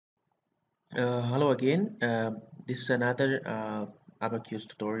Hello again. This is another ABAQUS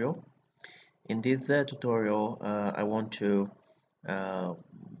tutorial. In this tutorial, I want to uh,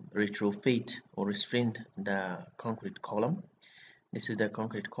 retrofit or restrain the concrete column. This is the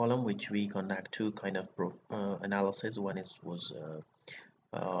concrete column which we conduct two kind of analysis. One was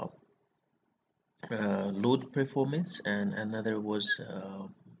uh, load performance, and another was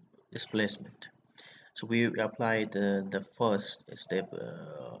displacement. So we applied the first step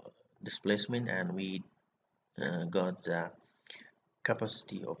displacement, and we got the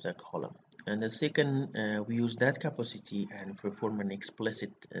capacity of the column, and the second we use that capacity and perform an explicit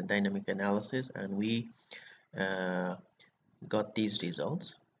dynamic analysis, and we uh, got these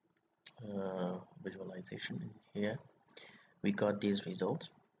results. Visualization here, we got these results.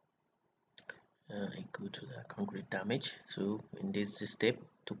 I go to the concrete damage. So in this step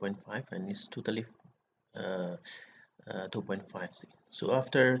 2.5, and it's totally 2.5 seconds. So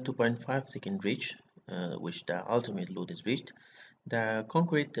after 2.5 second reach, which the ultimate load is reached, the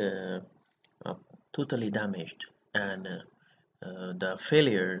concrete uh, totally damaged, and the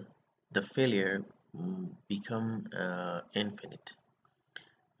failure become infinite.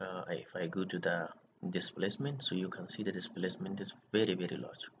 If I go to the displacement, so you can see the displacement is very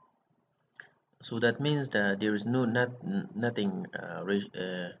large. So that means that there is nothing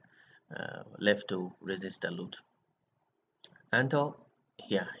left to resist the load until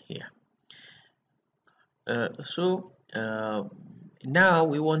here. So now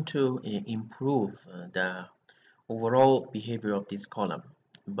we want to improve the overall behavior of this column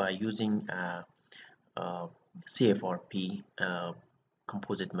by using uh, CFRP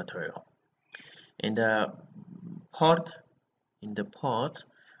composite material. In the part,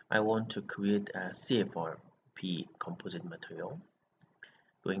 I want to create a CFRP composite material.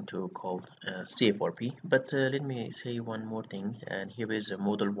 Going to call CFRP. But let me say one more thing. And here is a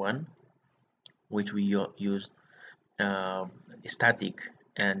model one, which we used static,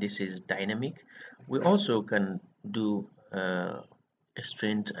 and this is dynamic. We also can do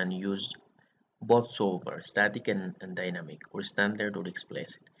strength and use both solver, static and dynamic, or standard or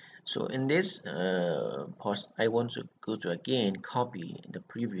explicit. So in this post, I want to go to again copy the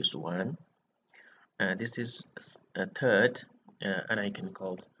previous one. This is a third, and I can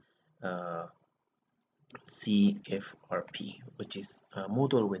call uh, CFRP, which is a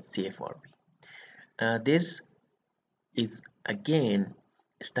model with CFRP. This is again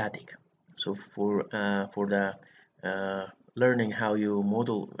static. So for the learning how you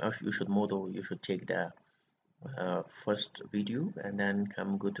model, how you should model, you should take the first video and then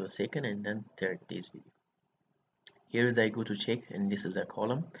come go to a second and then third this video. Here is I go to check, and this is a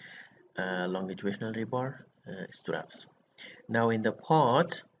column, longitudinal rebar, straps. Now in the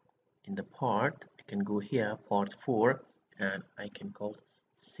part, I can go here, part 4, and I can call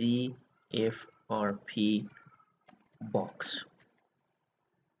CFRP box.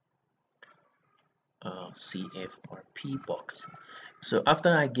 CFRP box. So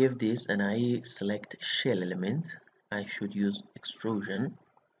after I give this and I select shell element, I should use extrusion.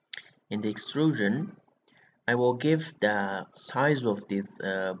 In the extrusion, I will give the size of this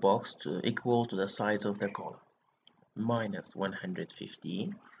box to equal to the size of the column, minus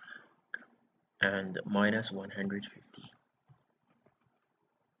 150 and minus 150.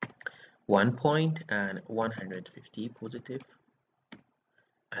 1 point and 150 positive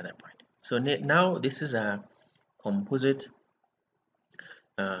other point. So now this is a composite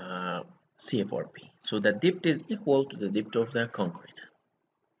CFRP. So the depth is equal to the depth of the concrete.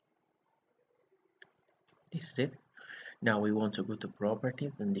 This is it. Now we want to go to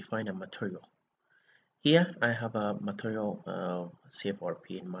properties and define a material. Here I have a material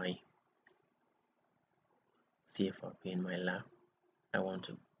CFRP in my lab. I want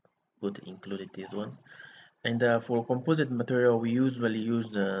to include this one. And for composite material, we usually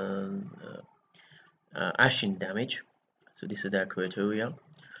use Ashen damage. So this is the criteria,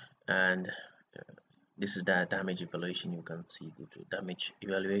 and this is the damage evaluation. You can see, go to damage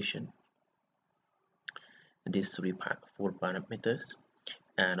evaluation. These four parameters,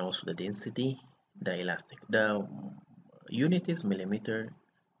 and also the density, the elastic. The unit is millimeter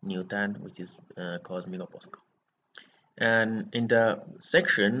Newton, which is called megapascal. And in the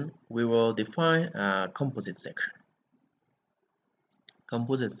section, we will define a composite section.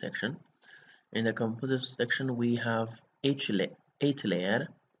 In the composite section, we have eight layer,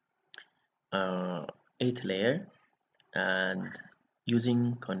 and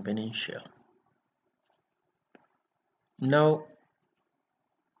using conventional. Now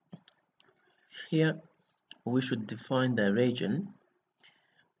here we should define the region.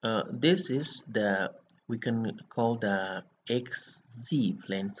 This is we can call the xz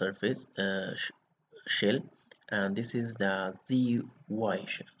plane surface shell, and this is the zy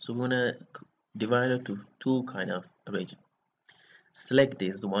shell. So we want to divide it to two kind of region. Select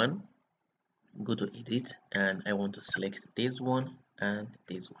this one, go to edit, and I want to select this one and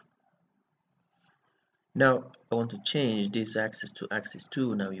this one. Now I want to change this axis to axis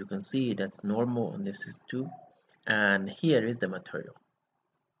 2. Now you can see that's normal and this is 2, and here is the material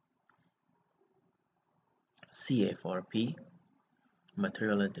CFRP,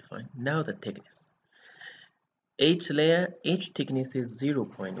 material is defined. Now the thickness, each layer, each thickness is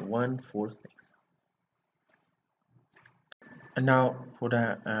 0.146. And now for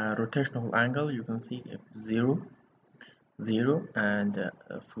the rotational angle, you can see 0, 0 and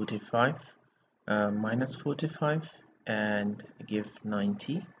 45, minus 45 and give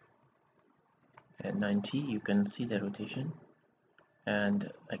 90. At 90 you can see the rotation, and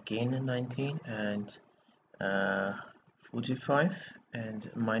again 19 and 45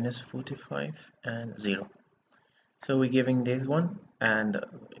 and minus 45 and 0. So we're giving this one, and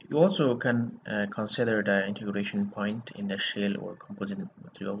you also can consider the integration point in the shell or composite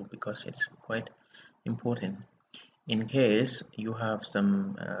material, because it's quite important in case you have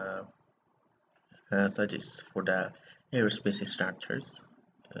some such as for the aerospace structures.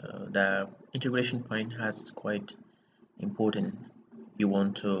 The integration point has quite important. You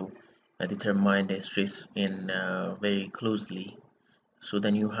want to determine the stress in very closely, so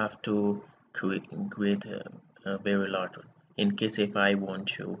then you have to create a very large one. In case if I want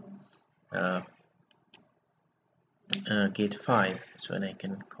to uh, get 5, so then I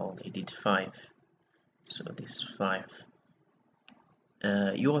can call edit 5, so this 5.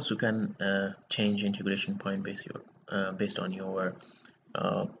 You also can change integration point based on your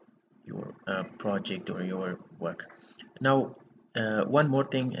project or your work. Now one more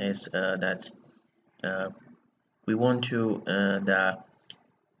thing is that we want to the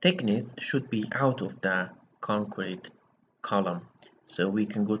thickness should be out of the concrete column, so we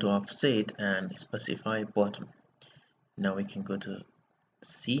can go to offset and specify bottom. Now we can go to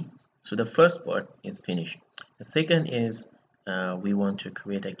C. So the first part is finished. The second is we want to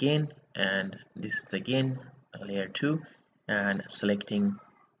create again, and this is again layer 2, and selecting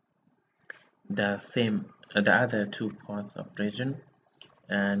the same the other two parts of region,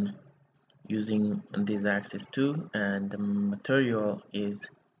 and using this axis 2, and the material is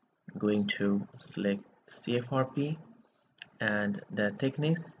going to select CFRP, and the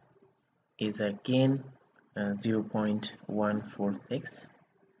thickness is again 0.146,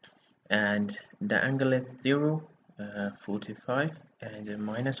 and the angle is 0, 45 and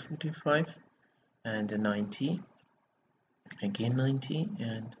minus 45 and 90, again 90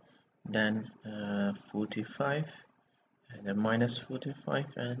 and then 45 and minus 45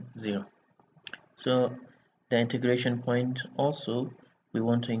 and 0. So the integration point also we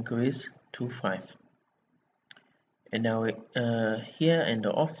want to increase to 5. And now here in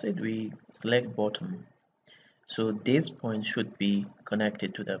the offset we select bottom, so this point should be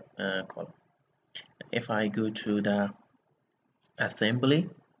connected to the column. If I go to the assembly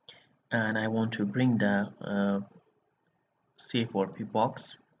and I want to bring the CFRP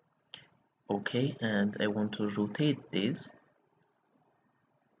box, okay, and I want to rotate this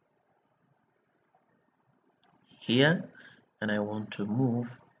here, and I want to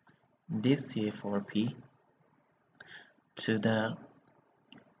move this CFRP to the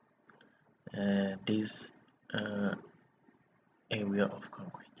this area of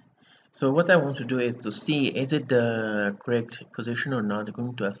concrete. So what I want to do is to see is it the correct position or not.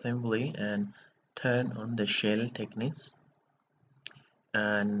 Going to assembly and turn on the shell thickness,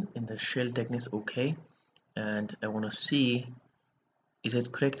 and in the shell thickness, okay, and I want to see is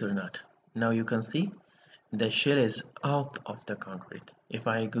it correct or not. Now you can see the shell is out of the concrete. If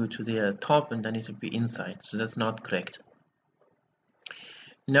I go to the top, and then it will be inside, so that's not correct.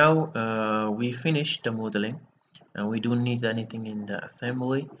 Now we finished the modeling, and we don't need anything in the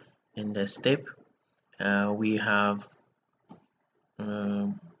assembly. In the step we have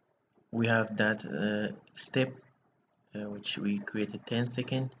that step which we created 10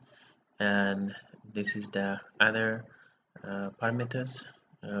 seconds, and this is the other parameters.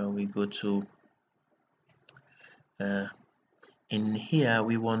 We go to in here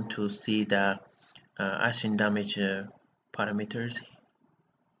we want to see the acid damage parameters.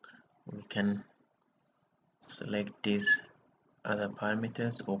 We can select these other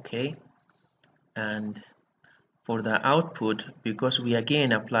parameters, okay, and for the output, because we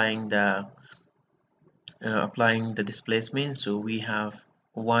again applying the displacement, so we have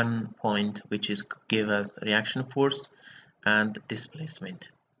one point which is give us reaction force and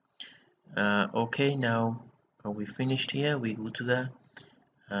displacement. Okay, now we finished here. We go to the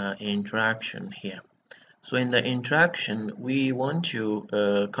interaction here. So in the interaction, we want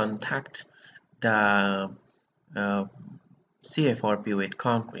to contact the CFRP with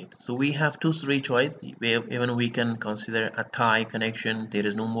concrete. So we have three choices. Even we can consider a tie connection. There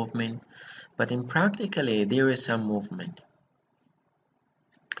is no movement, but in practically there is some movement.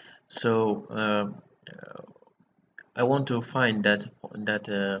 So I want to find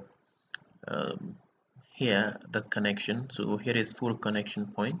um, here that connection. So here is full connection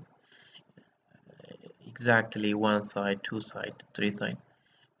point, exactly one side, two side, three side.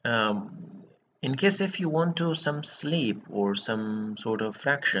 In case if you want to some sleep or some sort of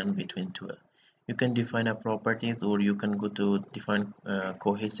fraction between two, you can define a properties, or you can go to define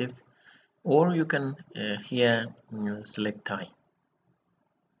cohesive, or you can here select tie.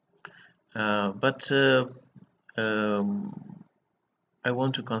 But um, I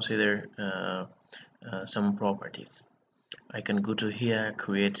want to consider some properties. I can go to here,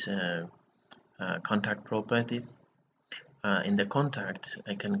 create contact properties. In the contact,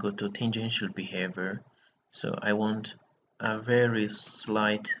 I can go to tangential behavior. So I want a very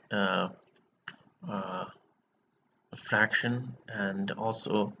slight uh, fraction, and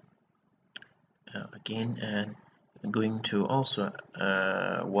also again and going to also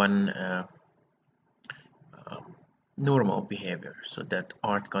one uh, normal behavior, so that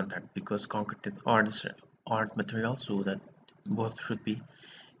art contact, because concrete is art material, so that both should be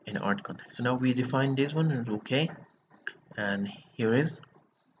in art contact. So now we define this one is okay, and here is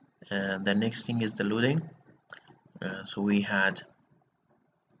the next thing is the loading. So we had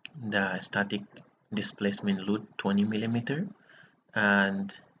the static displacement load 20 millimeter,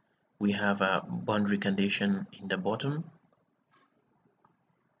 and we have a boundary condition in the bottom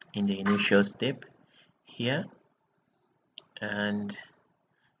in the initial step here, and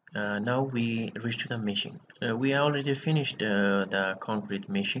now we reach to the meshing. We already finished the concrete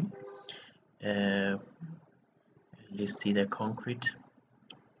meshing. uh, let's see the concrete.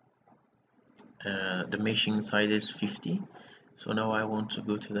 The meshing size is 50, so now I want to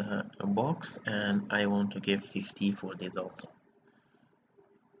go to the box and I want to give 50 for this also.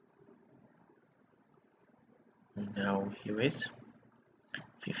 Now here is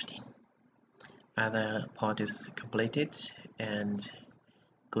 15. Other part is completed, and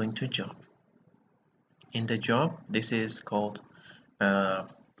going to job. In the job, this is called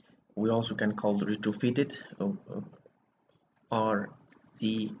we also can call retrofitted or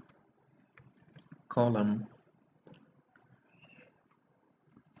the column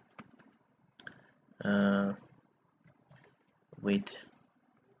uh, with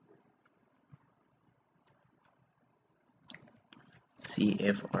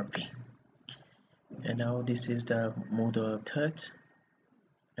CFRP. And now this is the model third,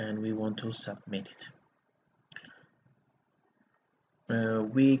 and we want to submit it.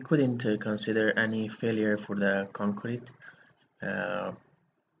 We couldn't consider any failure for the concrete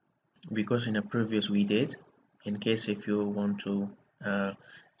because in a previous we did. In case if you want to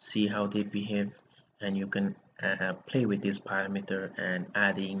see how they behave, and you can play with this parameter, and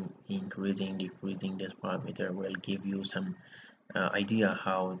adding, increasing, decreasing this parameter will give you some idea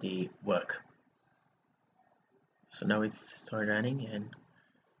how they work. So now it's start running, and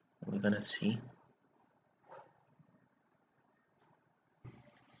we're gonna see.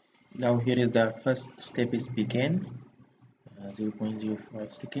 Now here is the first step is begin,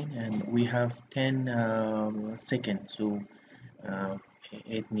 0.05 second, and we have 10 seconds, so uh,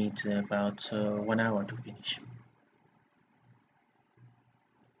 it needs about 1 hour to finish.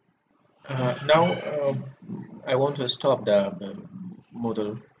 Now I want to stop the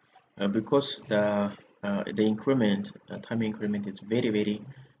model because the increment time increment is very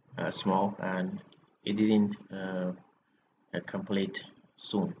small, and it didn't complete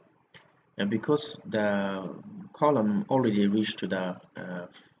soon, and because the column already reached to the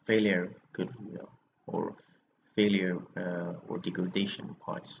failure good or failure or degradation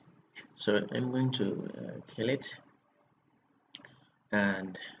parts. So I'm going to kill it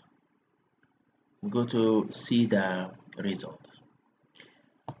and go to see the result.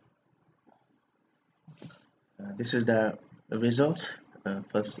 This is the result,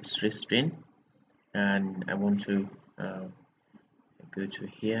 first stress strain, and I want to go to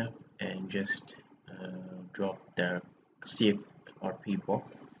here and just drop the CFRP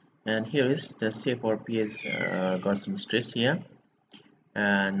box, and here is the CFRP has got some stress here,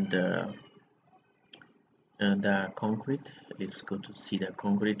 and the concrete, let's go to see the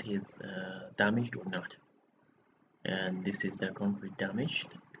concrete is damaged or not, and this is the concrete damaged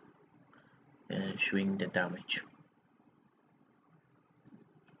and showing the damage.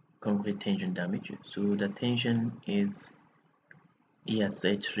 concrete tension damage. So the tension is, yes,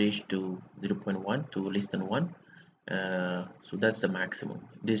 it reached to 0.1 to less than 1. So that's the maximum.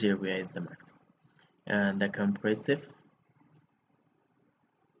 This area is the maximum. And the compressive,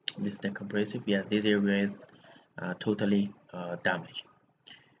 this is the compressive, yes, this area is totally damaged.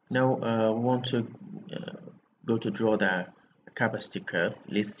 Now we want to uh, go to draw the capacity curve.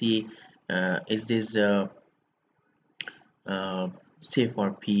 Let's see, is this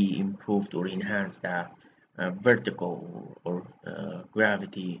CFRP improved or enhanced the vertical or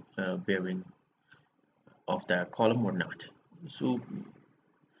gravity bearing of the column or not. So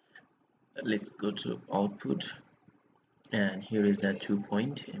let's go to output, and here is the 2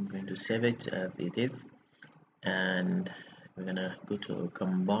 point. I'm going to save it as it is, and we're gonna go to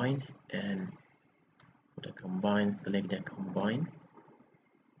combine, and for the combine, select the combine,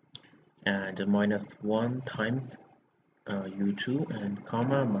 and -1 times u2 and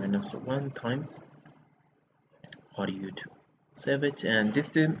comma -1 times RU2. Save it, and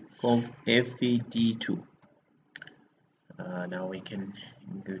this is called FED2. Now we can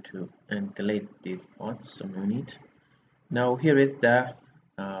go to and delete these parts, so no need. Now here is the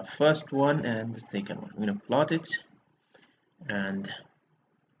first one and the second one. I'm going to plot it, and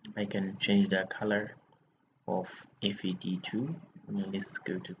I can change the color of FED2. Let's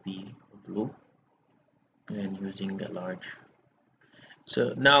go to be blue and using a large.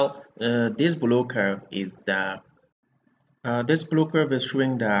 So now this blue curve is the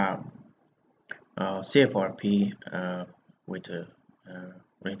showing the CFRP with a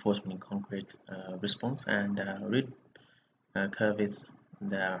reinforcement in concrete response, and red curve is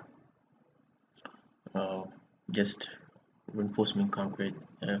the just reinforcement concrete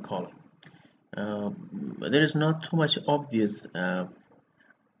column. There is not too much obvious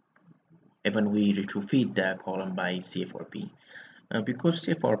even we retrofit the column by CFRP because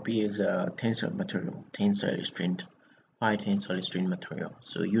CFRP is a tensile material, tensile strength, high tensile strength material.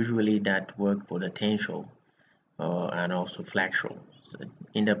 So usually that work for the tensile and also flexural. So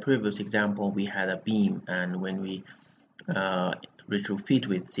in the previous example, we had a beam, and when we retrofit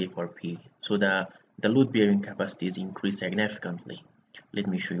with CFRP, so the load bearing capacity is increased significantly. Let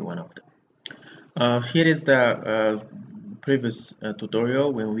me show you one of them. Here is the previous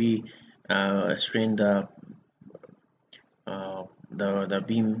tutorial when we strain the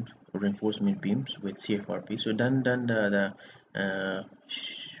beam reinforcement beams with CFRP. So then the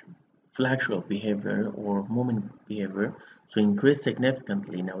flexural behavior or moment behavior so increased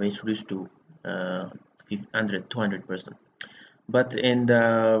significantly. Now it's reached to 200%. But in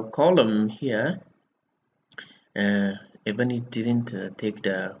the column here, even it didn't take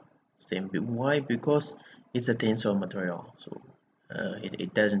the same beam. Why? Because it's a tensile material, so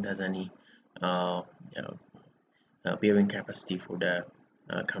it doesn't has any bearing capacity for the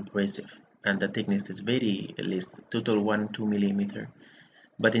compressive, and the thickness is very less, total 1-2 millimeter.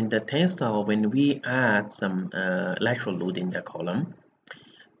 But in the tensile, when we add some lateral load in the column,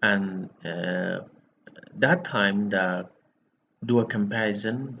 and that time do a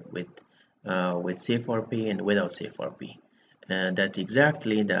comparison with CFRP and without CFRP, that's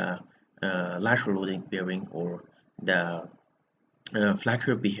exactly the lateral loading bearing or the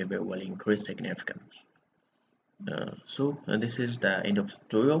flexural behavior will increase significantly. So this is the end of the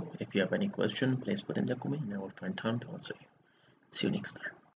tutorial. If you have any question, please put in the comment and I will find time to answer you. See you next time.